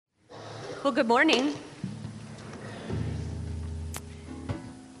Well, good morning.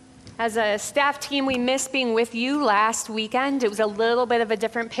 As a staff team, we missed being with you last weekend. It was a little bit of a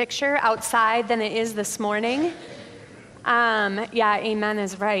different picture outside than it is this morning. Yeah, amen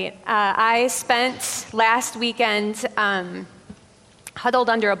is right. I spent last weekend huddled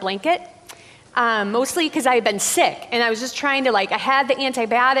under a blanket, mostly because I had been sick, and I was just trying to, I had the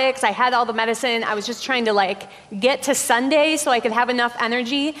antibiotics, I had all the medicine, I was just trying to, get to Sunday so I could have enough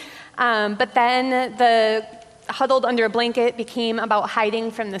energy. But then the huddled under a blanket became about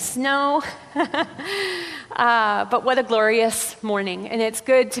hiding from the snow. But what a glorious morning. And it's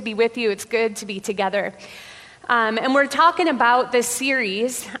good to be with you. It's good to be together. And we're talking about this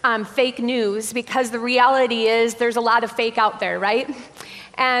series, Fake News, because the reality is there's a lot of fake out there, right?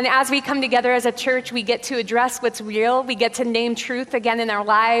 And as we come together as a church, we get to address what's real. We get to name truth again in our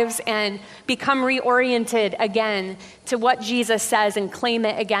lives and become reoriented again to what Jesus says and claim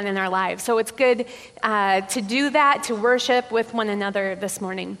it again in our lives. So it's good to do that, to worship with one another this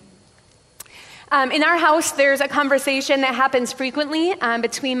morning. In our house, there's a conversation that happens frequently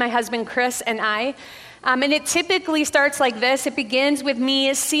between my husband, Chris, and I. And it typically starts like this. It begins with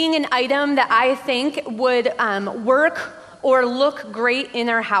me seeing an item that I think would work or look great in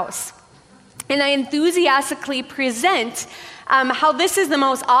our house. And I enthusiastically present how this is the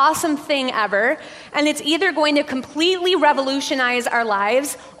most awesome thing ever, and it's either going to completely revolutionize our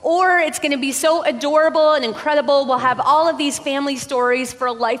lives, or it's going to be so adorable and incredible, we'll have all of these family stories for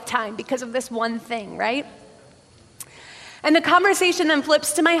a lifetime because of this one thing, right? And the conversation then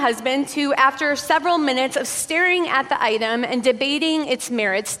flips to my husband, who, after several minutes of staring at the item and debating its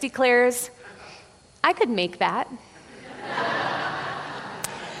merits, declares, "I could make that."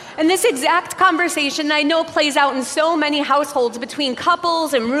 And this exact conversation, I know plays out in so many households between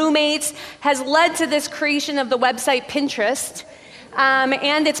couples and roommates, has led to this creation of the website Pinterest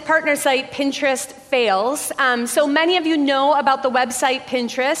and its partner site Pinterest Fails. So many of you know about the website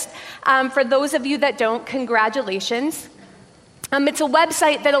Pinterest. For those of you that don't, congratulations. It's a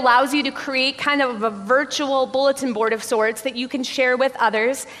website that allows you to create kind of a virtual bulletin board of sorts that you can share with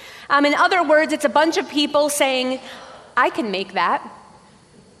others. In other words, it's a bunch of people saying, "I can make that."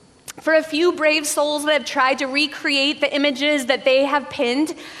 For a few brave souls that have tried to recreate the images that they have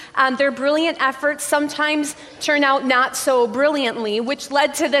pinned, their brilliant efforts sometimes turn out not so brilliantly, which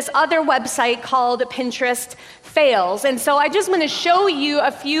led to this other website called Pinterest Fails. And so I just want to show you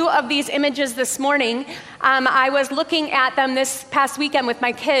a few of these images this morning. I was looking at them this past weekend with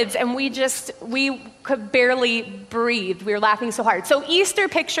my kids, and we could barely breathe. We were laughing so hard. So Easter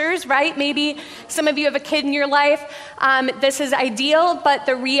pictures, right? Maybe some of you have a kid in your life. This is ideal, but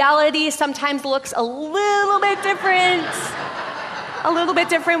the reality sometimes looks a little bit different. A little bit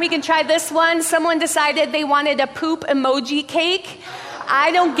different. We can try this one. Someone decided they wanted a poop emoji cake.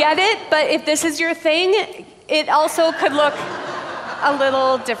 I don't get it, but if this is your thing, it also could look a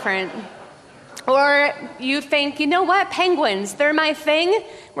little different. Or you think, you know what, penguins, they're my thing.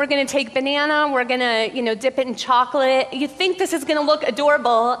 We're going to take banana, we're going to, dip it in chocolate. You think this is going to look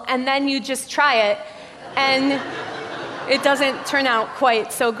adorable, and then you just try it, and it doesn't turn out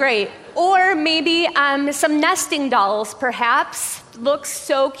quite so great. Or maybe some nesting dolls, perhaps. Looks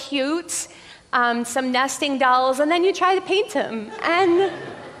so cute. Some nesting dolls, and then you try to paint them, and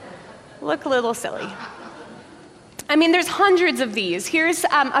look a little silly. I mean, there's hundreds of these. Here's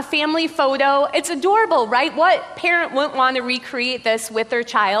a family photo. It's adorable, right? What parent wouldn't want to recreate this with their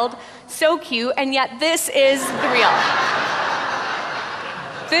child? So cute, and yet this is the real.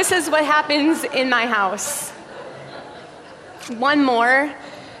 This is what happens in my house. One more,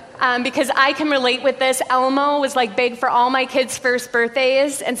 because I can relate with this. Elmo was big for all my kids' first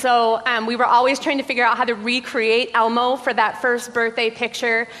birthdays, and so we were always trying to figure out how to recreate Elmo for that first birthday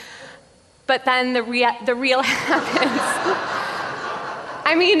picture. But then the real happens.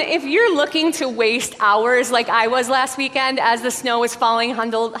 I mean, if you're looking to waste hours like I was last weekend as the snow was falling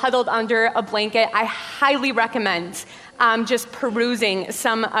huddled under a blanket, I highly recommend just perusing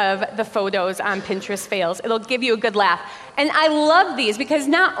some of the photos on Pinterest Fails. It'll give you a good laugh. And I love these because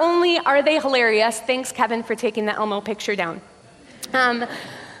not only are they hilarious, thanks Kevin for taking the Elmo picture down,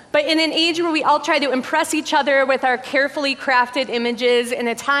 but in an age where we all try to impress each other with our carefully crafted images, in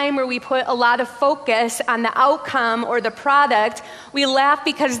a time where we put a lot of focus on the outcome or the product, we laugh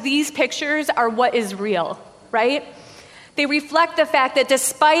because these pictures are what is real, right? They reflect the fact that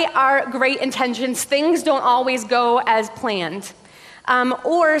despite our great intentions, things don't always go as planned.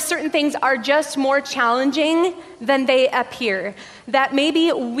 Or certain things are just more challenging than they appear. That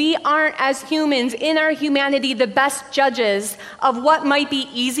maybe we aren't, as humans, in our humanity, the best judges of what might be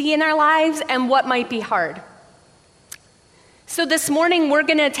easy in our lives and what might be hard. So this morning, we're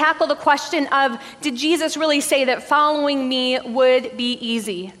going to tackle the question of, did Jesus really say that following me would be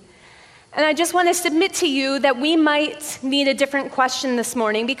easy? And I just want to submit to you that we might need a different question this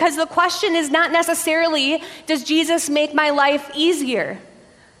morning, because the question is not necessarily, does Jesus make my life easier?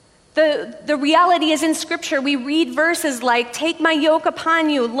 The reality is in Scripture, we read verses like, take my yoke upon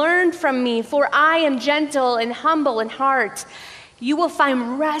you, learn from me, for I am gentle and humble in heart. You will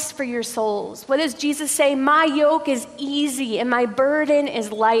find rest for your souls. What does Jesus say? My yoke is easy and my burden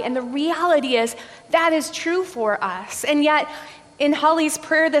is light. And the reality is that is true for us. And yet, in Holly's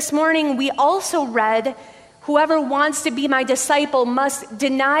prayer this morning, we also read, whoever wants to be my disciple must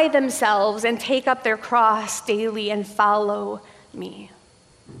deny themselves and take up their cross daily and follow me.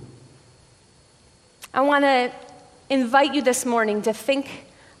 I want to invite you this morning to think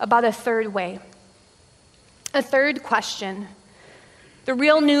about a third way, a third question. The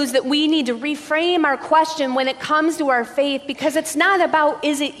real news that we need to reframe our question when it comes to our faith, because it's not about,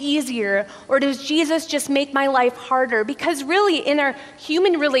 is it easier, or does Jesus just make my life harder? Because really, in our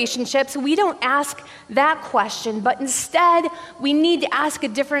human relationships, we don't ask that question, but instead, we need to ask a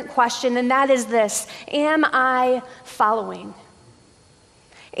different question, and that is this: am I following?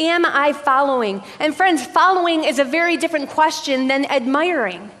 Am I following? And friends, following is a very different question than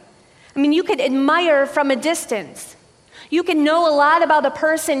admiring. I mean, you could admire from a distance. You can know a lot about a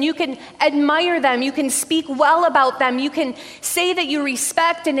person. You can admire them. You can speak well about them. You can say that you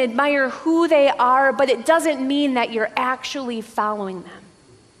respect and admire who they are, but it doesn't mean that you're actually following them,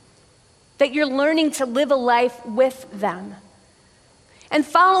 that you're learning to live a life with them. And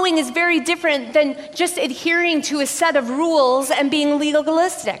following is very different than just adhering to a set of rules and being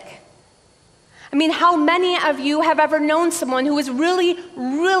legalistic. I mean, how many of you have ever known someone who was really,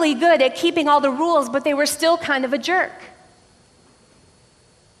 really good at keeping all the rules, but they were still kind of a jerk?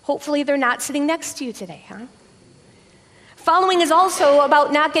 Hopefully they're not sitting next to you today, huh? Following is also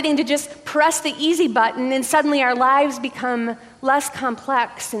about not getting to just press the easy button and suddenly our lives become less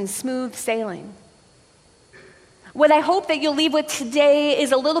complex and smooth sailing. What I hope that you'll leave with today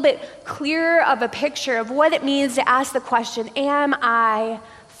is a little bit clearer of a picture of what it means to ask the question, am I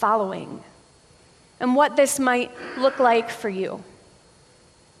following? And what this might look like for you.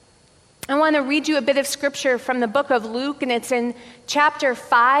 I want to read you a bit of scripture from the book of Luke, and it's in chapter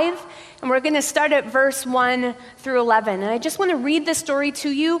 5, and we're going to start at verse 1 through 11. And I just want to read this story to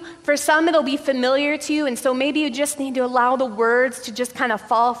you. For some, it'll be familiar to you, and so maybe you just need to allow the words to just kind of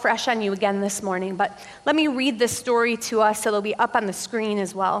fall fresh on you again this morning. But let me read this story to us, so it'll be up on the screen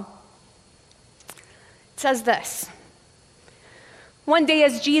as well. It says this. One day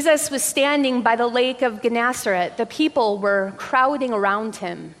as Jesus was standing by the lake of Gennesaret, the people were crowding around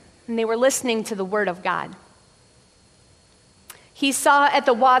him, and they were listening to the word of God. He saw at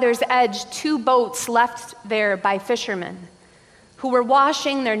the water's edge 2 boats left there by fishermen who were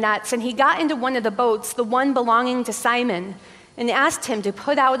washing their nets, and he got into one of the boats, the one belonging to Simon, and asked him to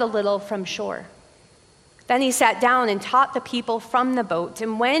put out a little from shore. Then he sat down and taught the people from the boat,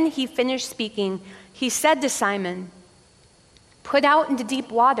 and when he finished speaking, he said to Simon, "Put out into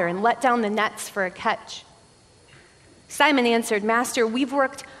deep water and let down the nets for a catch." Simon answered, "Master, we've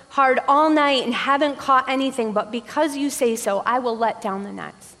worked hard all night and haven't caught anything, but because you say so, I will let down the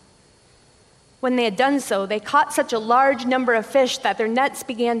nets." When they had done so, they caught such a large number of fish that their nets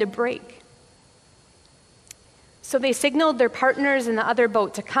began to break. So they signaled their partners in the other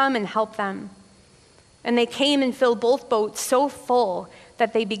boat to come and help them. And they came and filled both boats so full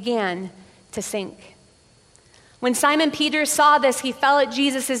that they began to sink. When Simon Peter saw this, he fell at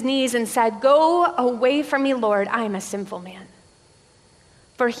Jesus' knees and said, "Go away from me, Lord, I am a sinful man."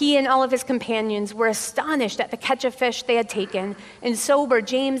 For he and all of his companions were astonished at the catch of fish they had taken, and so were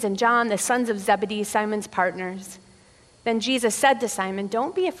James and John, the sons of Zebedee, Simon's partners. Then Jesus said to Simon,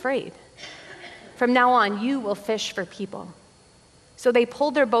 "Don't be afraid. From now on, you will fish for people." So they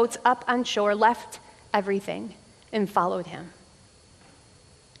pulled their boats up on shore, left everything, and followed him.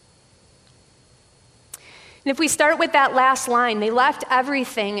 And if we start with that last line, they left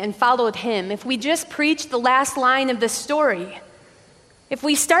everything and followed him. If we just preach the last line of the story, if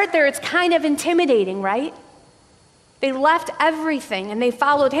we start there, it's kind of intimidating, right? They left everything and they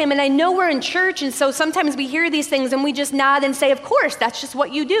followed him. And I know we're in church, and so sometimes we hear these things and we just nod and say, of course, that's just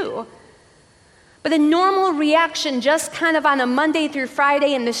what you do. But a normal reaction, just kind of on a Monday through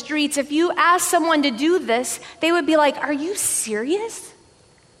Friday in the streets, if you ask someone to do this, they would be like, "Are you serious?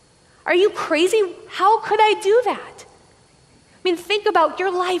 Are you crazy? How could I do that?" I mean, think about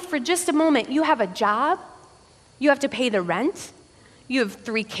your life for just a moment. You have a job. You have to pay the rent. You have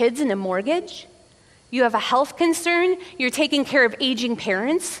 3 kids and a mortgage. You have a health concern, you're taking care of aging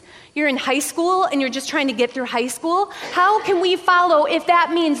parents, you're in high school and you're just trying to get through high school. How can we follow if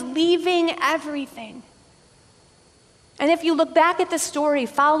that means leaving everything? And if you look back at the story,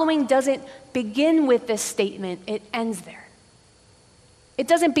 following doesn't begin with this statement, it ends there. It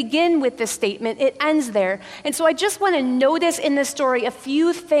doesn't begin with this statement, it ends there. And so I just want to notice in this story a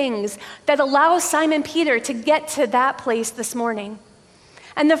few things that allow Simon Peter to get to that place this morning.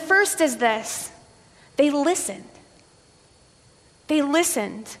 And the first is this: they listened. They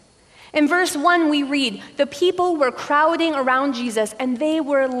listened. In verse 1, we read, the people were crowding around Jesus and they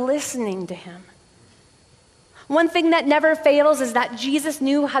were listening to him. One thing that never fails is that Jesus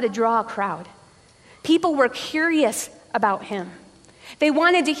knew how to draw a crowd. People were curious about him. They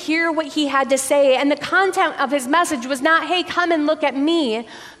wanted to hear what he had to say, and the content of his message was not, hey, come and look at me,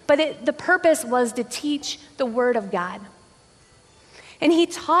 but the purpose was to teach the word of God. And he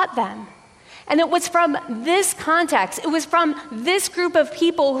taught them. And it was from this context, it was from this group of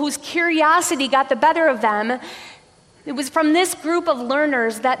people whose curiosity got the better of them, it was from this group of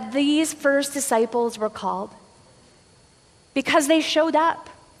learners that these first disciples were called. Because they showed up.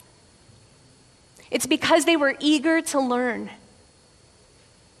 It's because they were eager to learn,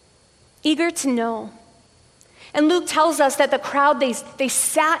 eager to know. And Luke tells us that the crowd, they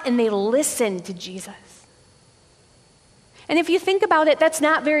sat and they listened to Jesus. And if you think about it, that's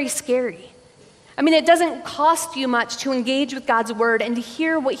not very scary. I mean, it doesn't cost you much to engage with God's word and to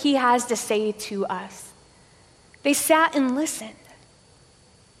hear what he has to say to us. They sat and listened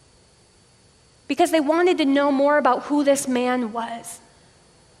because they wanted to know more about who this man was.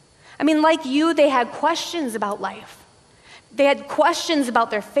 I mean, like you, they had questions about life. They had questions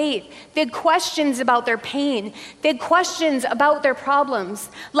about their faith. They had questions about their pain. They had questions about their problems.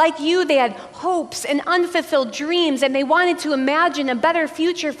 Like you, they had hopes and unfulfilled dreams, and they wanted to imagine a better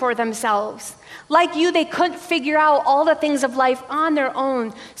future for themselves. Like you, they couldn't figure out all the things of life on their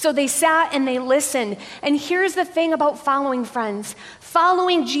own, so they sat and they listened. And here's the thing about following, friends.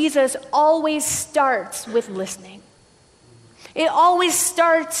 Following Jesus always starts with listening. It always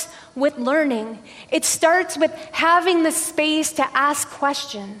starts with learning. It starts with having the space to ask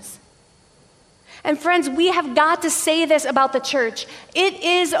questions. And friends, we have got to say this about the church. It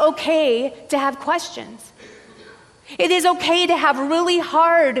is okay to have questions. It is okay to have really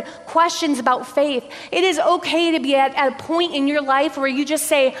hard questions about faith. It is okay to be at a point in your life where you just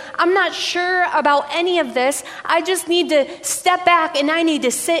say, I'm not sure about any of this. I just need to step back and I need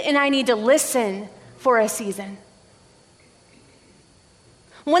to sit and I need to listen for a season.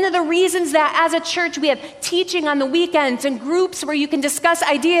 One of the reasons that as a church we have teaching on the weekends and groups where you can discuss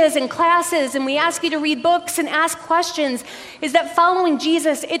ideas and classes and we ask you to read books and ask questions is that following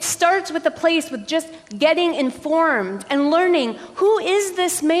Jesus, it starts with a place with just getting informed and learning, who is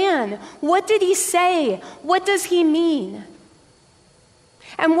this man? What did he say? What does he mean?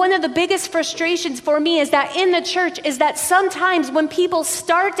 And one of the biggest frustrations for me is that in the church is that sometimes when people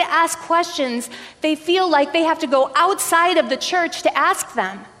start to ask questions, they feel like they have to go outside of the church to ask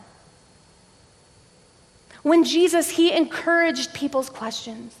them. When Jesus, he encouraged people's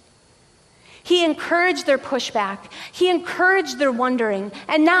questions. He encouraged their pushback. He encouraged their wondering.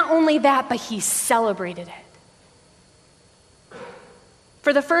 And not only that, but he celebrated it.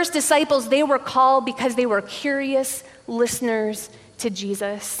 For the first disciples, they were called because they were curious listeners to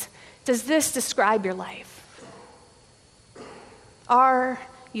Jesus. Does this describe your life? Are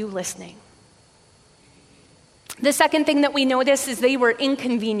you listening? The second thing that we notice is they were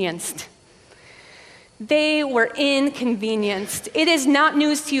inconvenienced. They were inconvenienced. It is not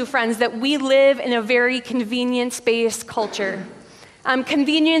news to you, friends, that we live in a very convenience-based culture.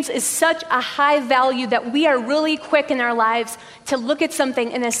 Convenience is such a high value that we are really quick in our lives to look at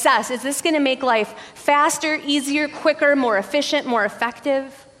something and assess, is this going to make life faster, easier, quicker, more efficient, more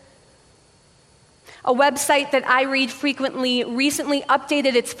effective? A website that I read frequently recently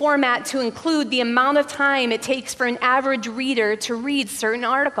updated its format to include the amount of time it takes for an average reader to read certain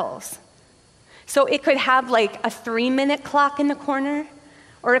articles. So it could have like a 3-minute clock in the corner,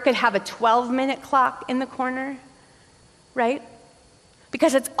 or it could have a 12-minute clock in the corner, right?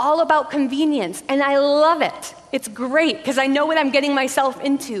 Because it's all about convenience, and I love it. It's great, because I know what I'm getting myself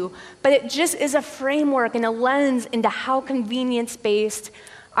into, but it just is a framework and a lens into how convenience-based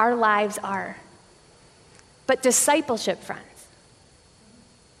our lives are. But discipleship, friends,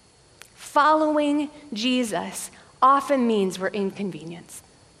 following Jesus often means we're inconvenienced.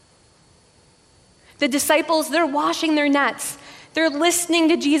 The disciples, they're washing their nets. They're listening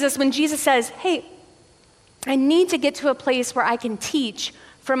to Jesus when Jesus says, hey, I need to get to a place where I can teach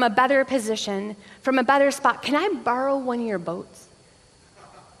from a better position, from a better spot. Can I borrow one of your boats?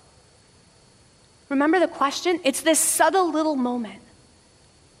 Remember the question? It's this subtle little moment.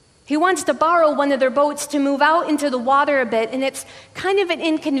 He wants to borrow one of their boats to move out into the water a bit, and it's kind of an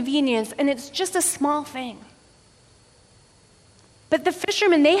inconvenience, and it's just a small thing. But the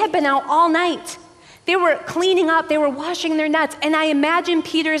fishermen, they had been out all night. They were cleaning up, they were washing their nets, and I imagine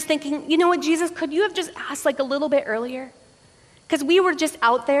Peter is thinking, you know what, Jesus, could you have just asked like a little bit earlier? Because we were just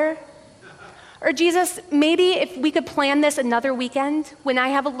out there. Or Jesus, maybe if we could plan this another weekend when I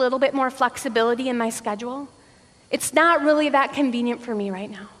have a little bit more flexibility in my schedule. It's not really that convenient for me right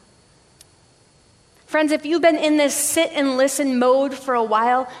now. Friends, if you've been in this sit and listen mode for a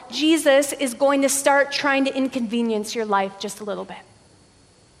while, Jesus is going to start trying to inconvenience your life just a little bit.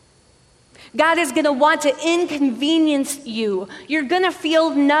 God is going to want to inconvenience you. You're going to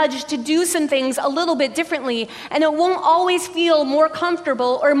feel nudged to do some things a little bit differently, and it won't always feel more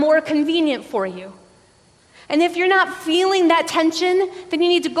comfortable or more convenient for you. And if you're not feeling that tension, then you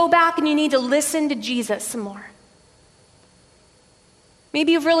need to go back and you need to listen to Jesus some more.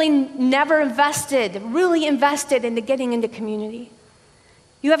 Maybe you've really never really invested into getting into community.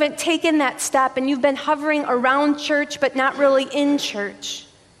 You haven't taken that step, and you've been hovering around church but not really in church.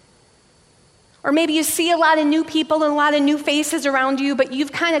 Or maybe you see a lot of new people and a lot of new faces around you, but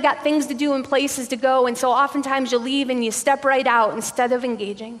you've kind of got things to do and places to go, and so oftentimes you leave and you step right out instead of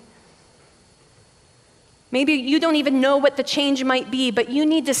engaging. Maybe you don't even know what the change might be, but you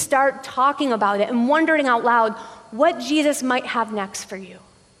need to start talking about it and wondering out loud what Jesus might have next for you.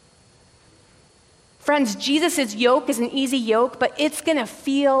 Friends, Jesus' yoke is an easy yoke, but it's going to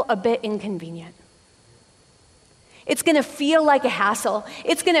feel a bit inconvenient. It's going to feel like a hassle.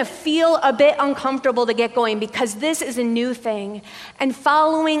 It's going to feel a bit uncomfortable to get going because this is a new thing. And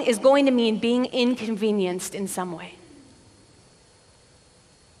following is going to mean being inconvenienced in some way.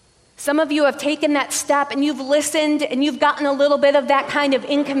 Some of you have taken that step and you've listened and you've gotten a little bit of that kind of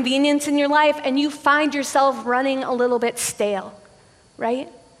inconvenience in your life and you find yourself running a little bit stale, right?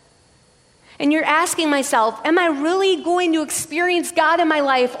 And you're asking myself, am I really going to experience God in my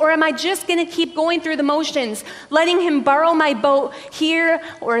life, or am I just going to keep going through the motions, letting him borrow my boat here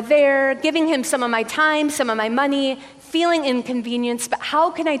or there, giving him some of my time, some of my money, feeling inconvenience, but how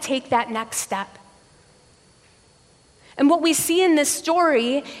can I take that next step? And what we see in this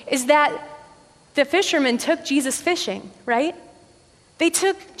story is that the fishermen took Jesus fishing, right? They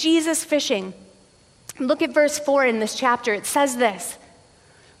took Jesus fishing. Look at verse 4 in this chapter. It says this.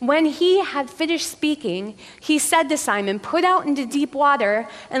 When he had finished speaking, he said to Simon, "Put out into deep water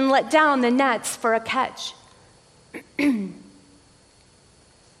and let down the nets for a catch."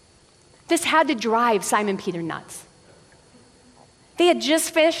 This had to drive Simon Peter nuts. They had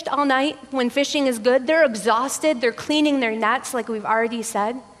just fished all night when fishing is good. They're exhausted. They're cleaning their nets like we've already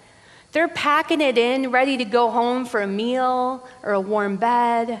said. They're packing it in, ready to go home for a meal or a warm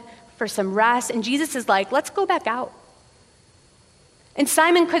bed, for some rest. And Jesus is like, let's go back out. And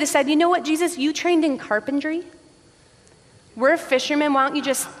Simon could have said, you know what, Jesus, you trained in carpentry. We're fishermen. Why don't you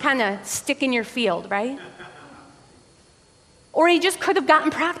just kind of stick in your field, right? Or he just could have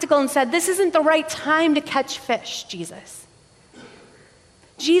gotten practical and said, this isn't the right time to catch fish, Jesus.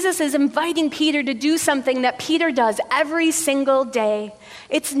 Jesus is inviting Peter to do something that Peter does every single day.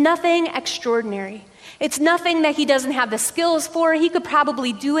 It's nothing extraordinary. It's nothing that he doesn't have the skills for. He could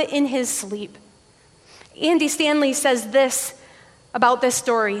probably do it in his sleep. Andy Stanley says this about this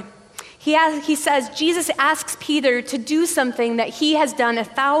story. He says, Jesus asks Peter to do something that he has done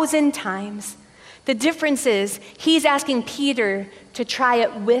 1,000 times. The difference is he's asking Peter to try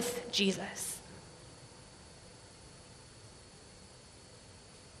it with Jesus.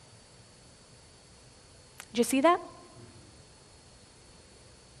 Did you see that?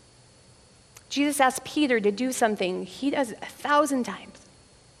 Jesus asks Peter to do something he does 1,000 times.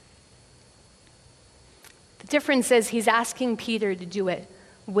 The difference is he's asking Peter to do it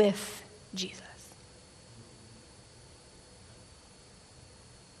with Jesus.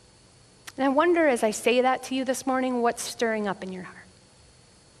 And I wonder, as I say that to you this morning, what's stirring up in your heart?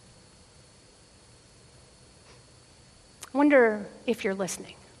 I wonder if you're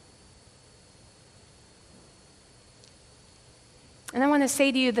listening. And I want to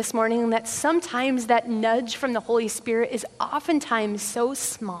say to you this morning that sometimes that nudge from the Holy Spirit is oftentimes so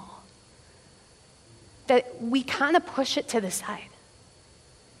small that we kind of push it to the side.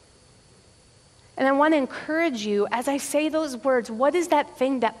 And I want to encourage you, as I say those words, what is that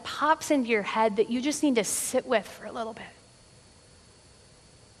thing that pops into your head that you just need to sit with for a little bit?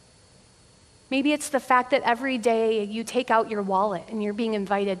 Maybe it's the fact that every day you take out your wallet and you're being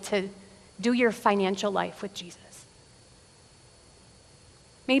invited to do your financial life with Jesus.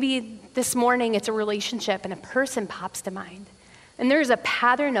 Maybe this morning it's a relationship and a person pops to mind. and there's a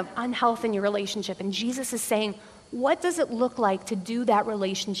pattern of unhealth in your relationship, and Jesus is saying, what does it look like to do that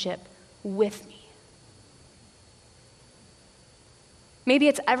relationship with me? Maybe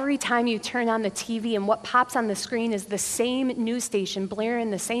it's every time you turn on the TV and what pops on the screen is the same news station blaring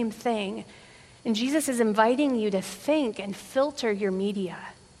the same thing. And Jesus is inviting you to think and filter your media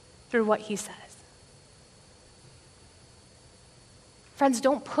through what he says. Friends,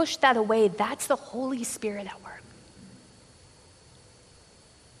 don't push that away. That's the Holy Spirit at work.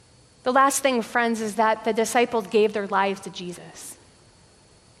 The last thing, friends, is that the disciples gave their lives to Jesus.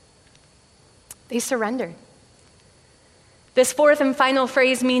 They surrendered. This fourth and final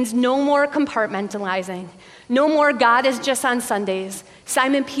phrase means no more compartmentalizing. No more God is just on Sundays.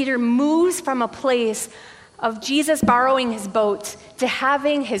 Simon Peter moves from a place of Jesus borrowing his boat to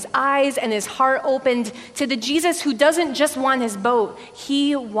having his eyes and his heart opened to the Jesus who doesn't just want his boat,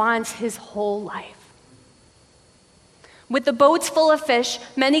 he wants his whole life. With the boats full of fish,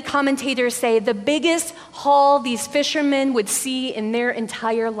 many commentators say the biggest haul these fishermen would see in their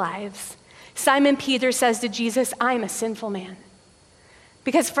entire lives. Simon Peter says to Jesus, I'm a sinful man.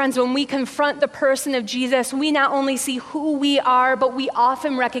 Because friends, when we confront the person of Jesus, we not only see who we are, but we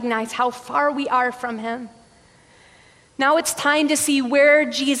often recognize how far we are from him. Now it's time to see where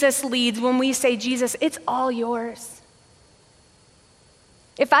Jesus leads when we say, Jesus, it's all yours.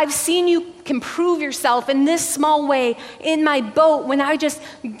 If I've seen you can prove yourself in this small way in my boat, when I just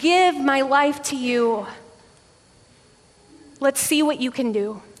give my life to you, let's see what you can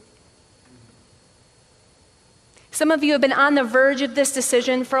do. Some of you have been on the verge of this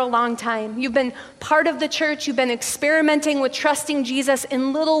decision for a long time. You've been part of the church. You've been experimenting with trusting Jesus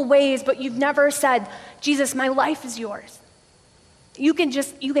in little ways, but you've never said, Jesus, my life is yours. You can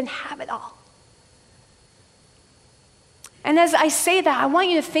have it all. And as I say that, I want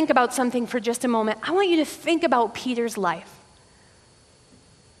you to think about something for just a moment. I want you to think about Peter's life.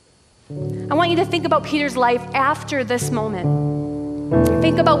 I want you to think about Peter's life after this moment.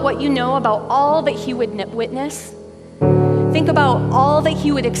 Think about what you know about all that he would witness. Think about all that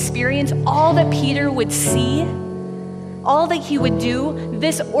he would experience, all that Peter would see, all that he would do,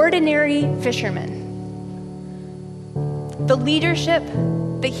 this ordinary fisherman. The leadership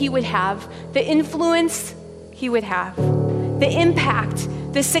that he would have, the influence he would have, the impact,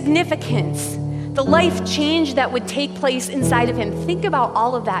 the significance, the life change that would take place inside of him. Think about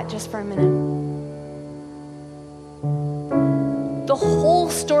all of that just for a minute. The whole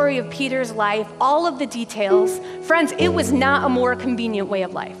story of Peter's life, all of the details, friends, it was not a more convenient way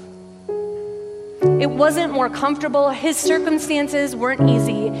of life. It wasn't more comfortable. His circumstances weren't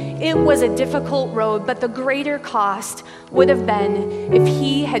easy. It was a difficult road, but the greater cost would have been if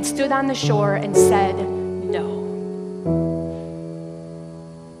he had stood on the shore and said no.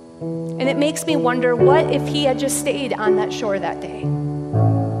 And it makes me wonder, what if he had just stayed on that shore that day?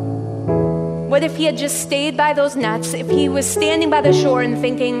 What if he had just stayed by those nets, if he was standing by the shore and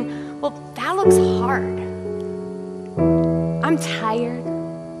thinking, well, that looks hard. I'm tired.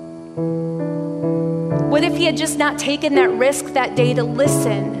 What if he had just not taken that risk that day to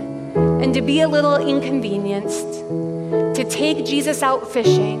listen and to be a little inconvenienced, to take Jesus out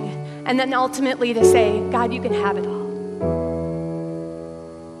fishing, and then ultimately to say, God, you can have it all?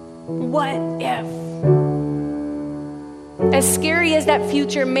 What if? As scary as that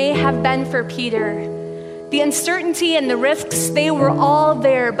future may have been for Peter, the uncertainty and the risks, they were all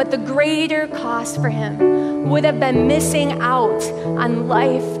there, but the greater cost for him would have been missing out on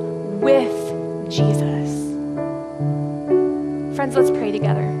life with Jesus. Friends, let's pray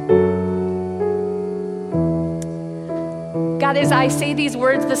together. God, as I say these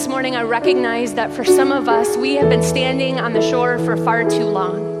words this morning, I recognize that for some of us, we have been standing on the shore for far too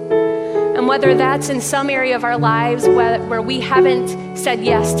long. And whether that's in some area of our lives where we haven't said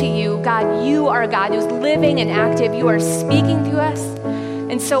yes to you, God, you are a God who's living and active. You are speaking to us.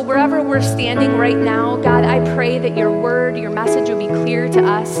 And so wherever we're standing right now, God, I pray that your word, your message would be clear to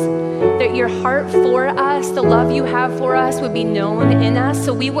us, that your heart for us, the love you have for us would be known in us,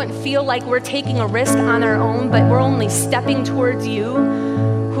 so we wouldn't feel like we're taking a risk on our own, but we're only stepping towards you,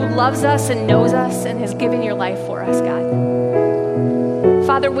 who loves us and knows us and has given your life for us, God.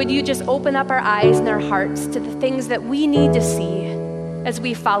 Father, would you just open up our eyes and our hearts to the things that we need to see as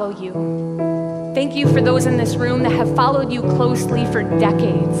we follow you. Thank you for those in this room that have followed you closely for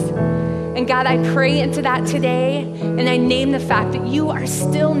decades. And God, I pray into that today, and I name the fact that you are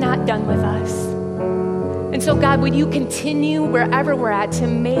still not done with us. And so God, would you continue wherever we're at to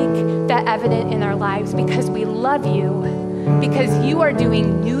make that evident in our lives, because we love you, because you are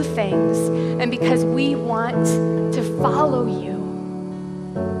doing new things, and because we want to follow you.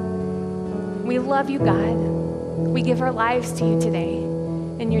 We love you, God. We give our lives to you today.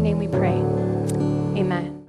 In your name we pray. Amen.